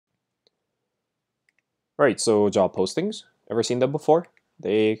Right, so job postings, ever seen them before?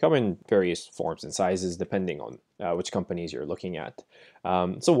 They come in various forms and sizes depending on which companies you're looking at.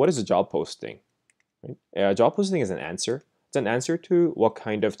 So what is a job posting? Right? A job posting is an answer. It's an answer to what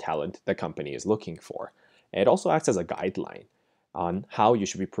kind of talent the company is looking for. It also acts as a guideline on how you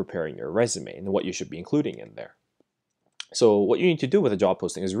should be preparing your resume and what you should be including in there. So what you need to do with a job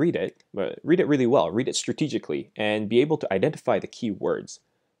posting is read it, but read it really well, read it strategically, and be able to identify the keywords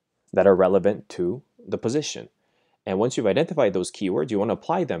that are relevant to the position. And once you've identified those keywords, you want to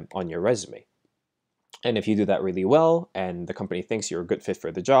apply them on your resume. And if you do that really well and the company thinks you're a good fit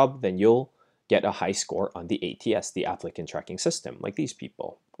for the job, then you'll get a high score on the ATS, the applicant tracking system, like these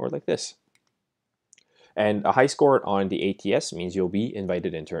people, or like this. And a high score on the ATS means you'll be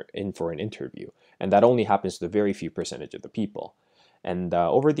invited in for an interview. And that only happens to a very few percentage of the people. And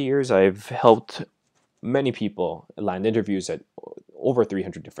over the years, I've helped many people land interviews at over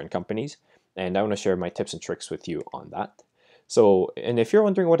 300 different companies. And I want to share my tips and tricks with you on that. So, and if you're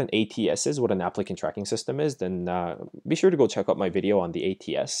wondering what an ATS is, what an applicant tracking system is, then be sure to go check out my video on the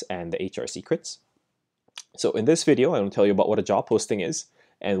ATS and the HR secrets. So in this video, I want to tell you about what a job posting is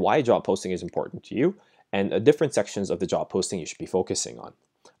and why a job posting is important to you and different sections of the job posting you should be focusing on.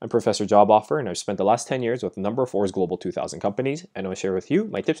 I'm Professor Job Offer, and I've spent the last 10 years with a number of Forbes Global 2000 companies, and I want to share with you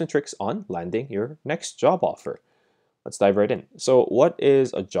my tips and tricks on landing your next job offer. Let's dive right in. So what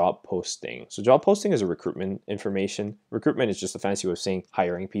is a job posting? So job posting is a recruitment information. Recruitment is just a fancy way of saying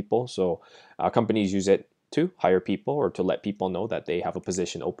hiring people. So companies use it to hire people or to let people know that they have a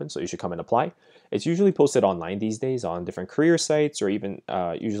position open, so you should come and apply. It's usually posted online these days on different career sites or even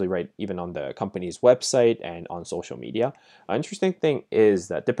usually right even on the company's website and on social media. An interesting thing is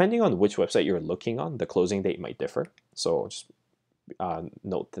that depending on which website you're looking on, the closing date might differ. So just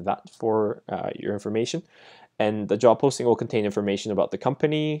note that for your information. And the job posting will contain information about the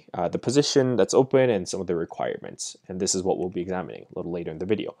company, the position that's open, and some of the requirements. And this is what we'll be examining a little later in the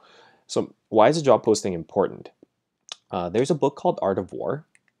video. So why is a job posting important? There's a book called Art of War.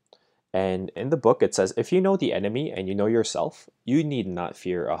 And in the book, it says, if you know the enemy and you know yourself, you need not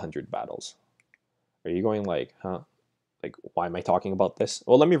fear 100 battles. Are you going like, huh? Like, why am I talking about this?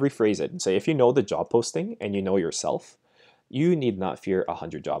 Well, let me rephrase it and say, if you know the job posting and you know yourself, you need not fear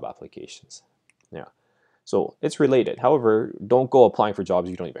 100 job applications. Yeah. So it's related. However, don't go applying for jobs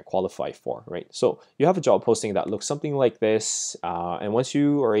you don't even qualify for, right? So you have a job posting that looks something like this. And once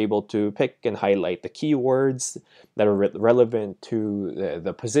you are able to pick and highlight the keywords that are relevant to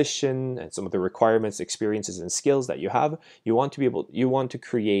the position and some of the requirements, experiences, and skills that you have, you want to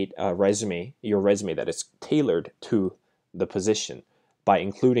create a resume, your resume that is tailored to the position by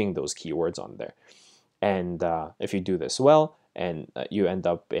including those keywords on there. And if you do this well and you end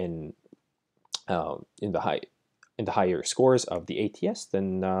up in the higher scores of the ATS,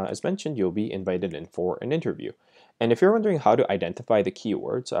 then as mentioned, you'll be invited in for an interview. And if you're wondering how to identify the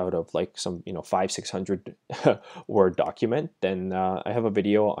keywords out of like some 500-600 word document, then I have a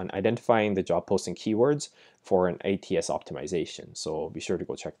video on identifying the job posting keywords for an ATS optimization. So be sure to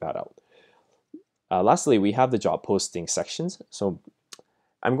go check that out. Lastly, we have the job posting sections. So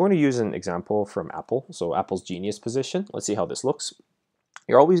I'm going to use an example from Apple. So Apple's Genius position. Let's see how this looks.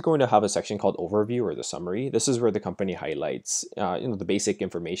 You're always going to have a section called Overview or the Summary. This is where the company highlights the basic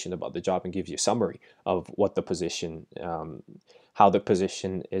information about the job and gives you a summary of what the position, how the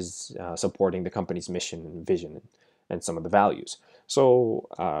position is supporting the company's mission and vision and some of the values. So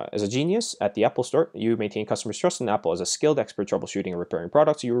as a genius at the Apple Store, you maintain customers' trust in Apple as a skilled expert troubleshooting and repairing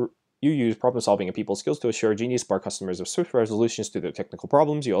products. You use problem-solving and people skills to assure Genius Bar customers of swift resolutions to their technical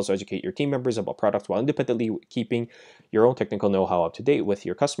problems. You also educate your team members about products while independently keeping your own technical know-how up to date. With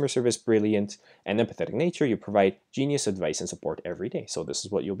your customer service brilliant and empathetic nature, you provide genius advice and support every day. So this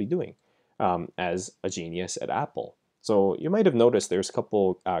is what you'll be doing as a genius at Apple. So you might have noticed there's a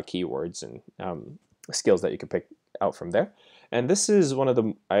couple keywords and skills that you can pick out from there. And this is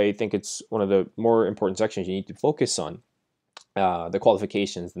I think it's one of the more important sections you need to focus on. The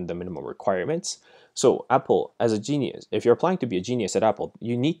qualifications and the minimum requirements. So Apple, as a genius, if you're applying to be a genius at Apple,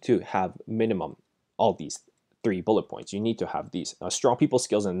 you need to have minimum all these 3 bullet points. You need to have these strong people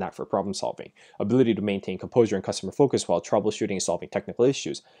skills and knack for problem solving, ability to maintain composure and customer focus while troubleshooting and solving technical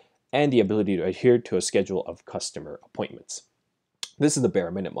issues, and the ability to adhere to a schedule of customer appointments. This is the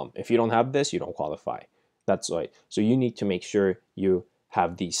bare minimum. If you don't have this, you don't qualify. That's right. So you need to make sure you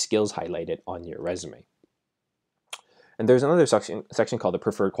have these skills highlighted on your resume. And there's another section called the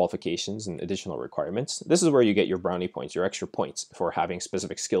preferred qualifications and additional requirements. This is where you get your brownie points, your extra points for having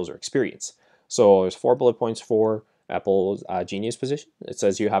specific skills or experience. So there's 4 bullet points for Apple's Genius position. It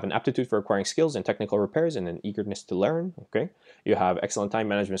says you have an aptitude for acquiring skills and technical repairs and an eagerness to learn. Okay, you have excellent time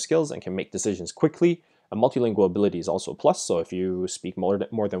management skills and can make decisions quickly. A multilingual ability is also a plus, so if you speak more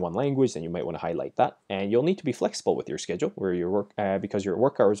than one language, then you might want to highlight that. And you'll need to be flexible with your schedule, where your work because your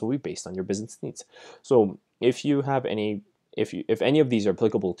work hours will be based on your business needs. So if you have any, if any of these are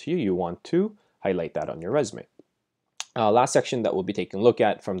applicable to you, you want to highlight that on your resume. Last section that we'll be taking a look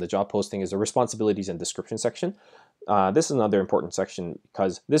at from the job posting is the responsibilities and description section. This is another important section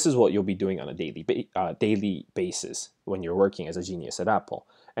because this is what you'll be doing on a daily basis when you're working as a genius at Apple.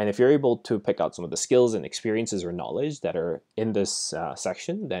 And if you're able to pick out some of the skills and experiences or knowledge that are in this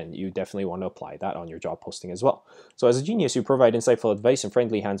section, then you definitely want to apply that on your job posting as well. So as a genius, you provide insightful advice and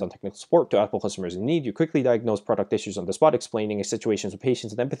friendly hands-on technical support to Apple customers in need. You quickly diagnose product issues on the spot, explaining situations with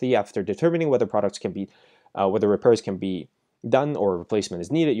patience and empathy. After determining whether whether repairs can be done or replacement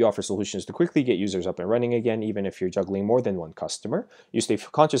is needed, you offer solutions to quickly get users up and running again, even if you're juggling more than one customer. You stay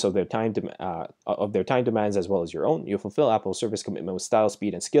conscious of their time demands as well as your own. You fulfill Apple's service commitment with style,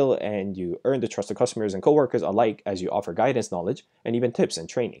 speed, and skill, and you earn the trust of customers and coworkers alike as you offer guidance, knowledge, and even tips and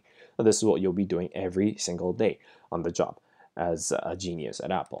training. So this is what you'll be doing every single day on the job as a genius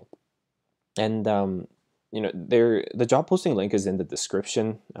at Apple. And the job posting link is in the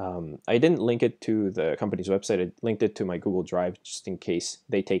description. I didn't link it to the company's website. I linked it to my Google Drive just in case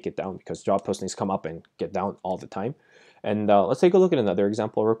they take it down, because job postings come up and get down all the time. And let's take a look at another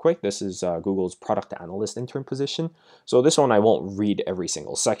example real quick. This is Google's product analyst intern position. So this one I won't read every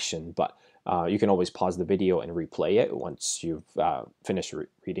single section, but you can always pause the video and replay it once you've finished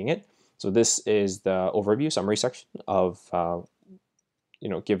reading it. So this is the overview summary section of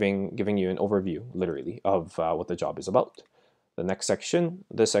giving you an overview, literally, of what the job is about. The next section,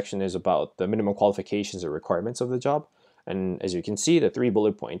 this section is about the minimum qualifications or requirements of the job. And as you can see, the 3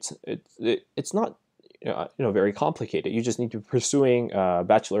 bullet points, it's not very complicated. You just need to be pursuing a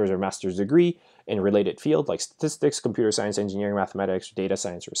bachelor's or master's degree in a related field like statistics, computer science, engineering, mathematics, data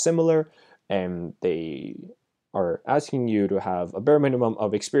science, or similar. And they are asking you to have a bare minimum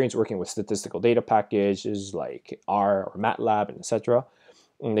of experience working with statistical data packages like R or MATLAB, and etc.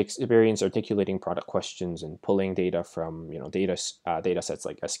 And experience articulating product questions and pulling data from data sets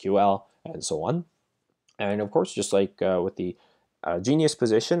like SQL and so on. And of course, just like with the Genius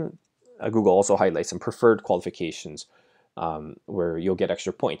position, Google also highlights some preferred qualifications where you'll get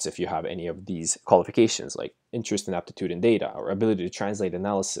extra points if you have any of these qualifications, like interest and aptitude in data, or ability to translate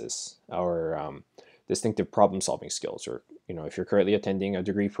analysis, or distinctive problem-solving skills, or if you're currently attending a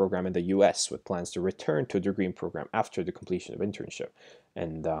degree program in the U.S. with plans to return to a degree program after the completion of internship,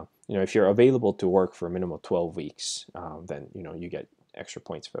 and if you're available to work for a minimum of 12 weeks, then you get extra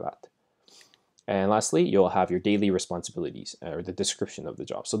points for that. And lastly, you'll have your daily responsibilities, or the description of the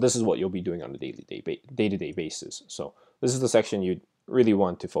job. So this is what you'll be doing on a day-to-day basis. So this is the section you really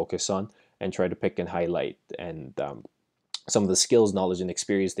want to focus on and try to pick and highlight, and some of the skills, knowledge, and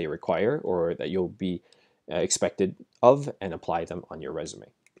experience they require, or that you'll be expected of, and apply them on your resume.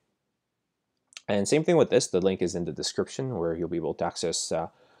 And same thing with this. The link is in the description, where you'll be able to access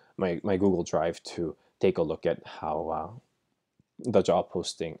my Google Drive to take a look at how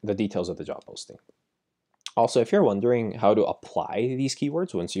the details of the job posting. Also, if you're wondering how to apply these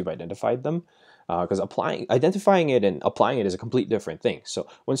keywords once you've identified them, because identifying it and applying it is a complete different thing. So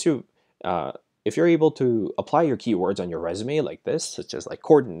once if you're able to apply your keywords on your resume like this, such as like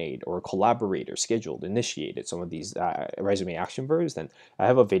coordinate or collaborate or scheduled, initiated, some of these resume action verbs, then I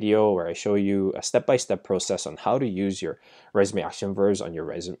have a video where I show you a step-by-step process on how to use your resume action verbs on your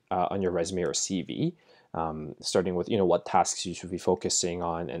resume or CV, starting with what tasks you should be focusing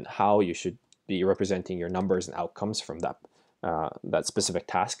on and how you should be representing your numbers and outcomes from that specific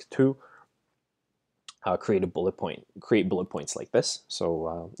task to create bullet points like this.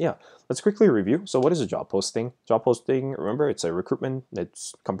 So yeah, let's quickly review. So what is a job posting? Job posting, remember, it's a recruitment.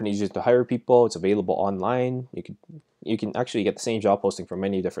 It's companies use to hire people. It's available online. You can actually get the same job posting from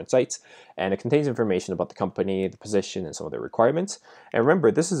many different sites, and it contains information about the company, the position, and some of the requirements. And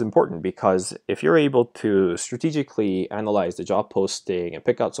remember, this is important because if you're able to strategically analyze the job posting and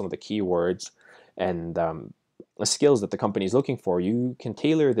pick out some of the keywords and the skills that the company is looking for, you can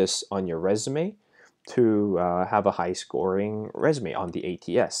tailor this on your resume to have a high-scoring resume on the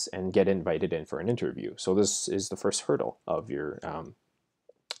ATS and get invited in for an interview. So this is the first hurdle of your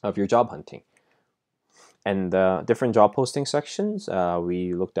job hunting. And different job posting sections,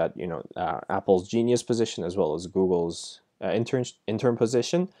 we looked at Apple's Genius position as well as Google's intern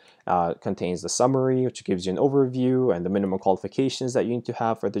position. Contains the summary, which gives you an overview and the minimum qualifications that you need to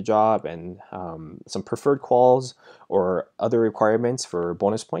have for the job, and some preferred quals or other requirements for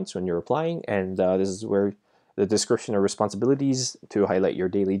bonus points when you're applying. And this the description of responsibilities to highlight your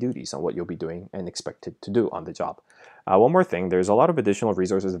daily duties on what you'll be doing and expected to do on the job. One more thing, there's a lot of additional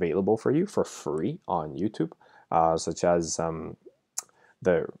resources available for you for free on YouTube, such as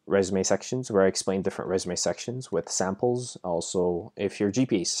the resume sections where I explain different resume sections with samples. Also, if your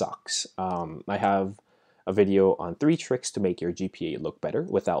GPA sucks, I have a video on 3 tricks to make your GPA look better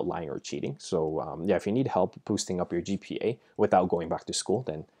without lying or cheating. So yeah, if you need help boosting up your GPA without going back to school,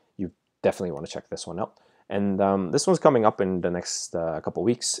 then you definitely want to check this one out. And this one's coming up in the next couple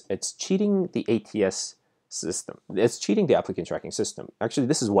weeks. It's cheating the ATS system. It's cheating the applicant tracking system. Actually,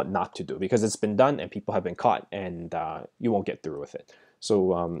 this is what not to do because it's been done and people have been caught, and you won't get through with it.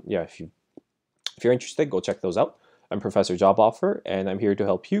 So yeah, if you're interested, go check those out. I'm Professor Job Offer, and I'm here to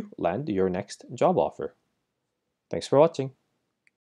help you land your next job offer. Thanks for watching.